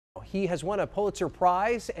He has won a Pulitzer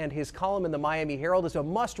Prize, and his column in the Miami Herald is a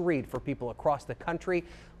must-read for people across the country.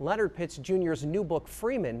 Leonard Pitts Jr.'s new book,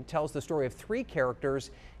 Freeman, tells the story of three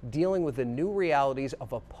characters dealing with the new realities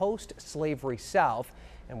of a post-slavery South.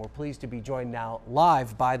 And we're pleased to be joined now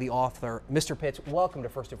live by the author. Mr. Pitts, welcome to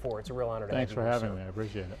First and Four. It's a real honor to have you. Thanks for having me. I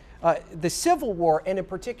appreciate it. The Civil War, and in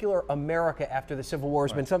particular America after the Civil War,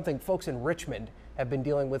 has been something folks in Richmond have been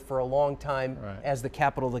dealing with for a long time as the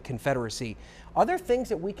capital of the Confederacy. Are there things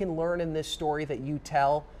that we can learn in this story that you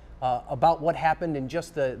tell about what happened in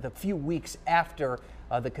just the few weeks after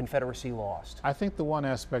the Confederacy lost? I think the one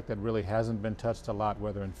aspect that really hasn't been touched a lot,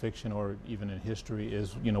 whether in fiction or even in history,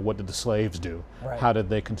 is, what did the slaves do? Right. How did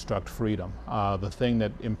they construct freedom? The thing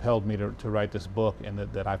that impelled me to write this book, and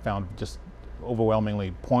that I found just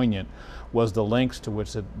overwhelmingly poignant, was the lengths to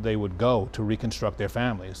which they would go to reconstruct their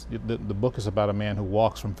families. The book is about a man who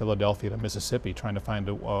walks from Philadelphia to Mississippi trying to find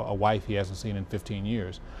a wife he hasn't seen in 15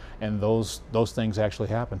 years. And those things actually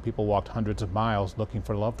happened. People walked hundreds of miles looking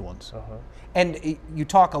for loved ones. And you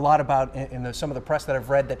talk a lot about, in some of the press that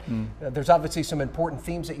I've read, that there's obviously some important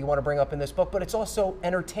themes that you want to bring up in this book, but it's also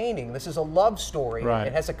entertaining. This is a love story. Right.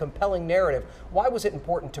 It has a compelling narrative. Why was it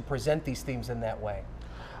important to present these themes in that way?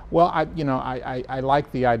 Well, I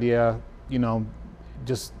like the idea,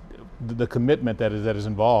 just the commitment that is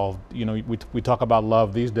involved. We talk about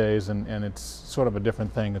love these days, and it's sort of a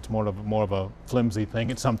different thing. It's more of a flimsy thing,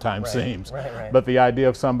 it sometimes seems. Right. But the idea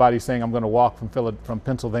of somebody saying, I'm going to walk from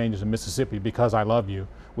Pennsylvania to Mississippi because I love you,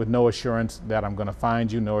 with no assurance that I'm going to find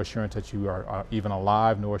you, no assurance that you are even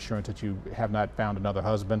alive, no assurance that you have not found another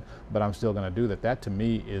husband, but I'm still going to do that. That to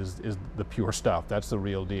me is the pure stuff. That's the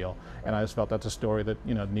real deal. And I just felt that's a story that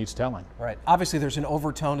needs telling. Right. Obviously there's an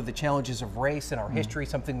overtone of the challenges of race in our history,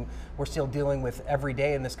 something we're still dealing with every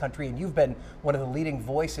day in this country, and you've been one of the leading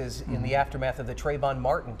voices in the aftermath of the Trayvon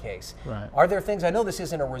Martin case. Right. Are there things, I know this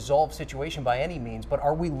isn't a resolved situation by any means, but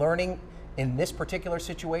are we learning in this particular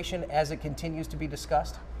situation as it continues to be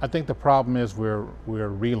discussed? I think the problem is we're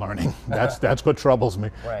relearning. That's what troubles me.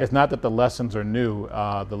 Right. It's not that the lessons are new.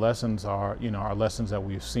 The lessons are lessons that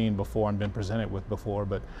we've seen before and been presented with before,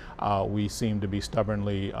 but we seem to be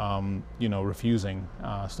stubbornly refusing,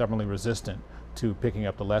 stubbornly resistant to picking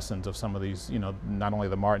up the lessons of some of these, not only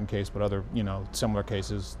the Martin case, but other, similar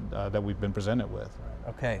cases that we've been presented with.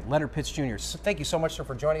 Okay, Leonard Pitts Jr., thank you so much, sir,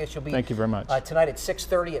 for joining us. You'll be Thank you very much. Tonight at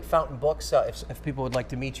 6:30 at Fountain Books if people would like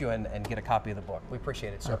to meet you and get a copy of the book. We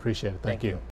appreciate it, sir. I appreciate it. Thank you.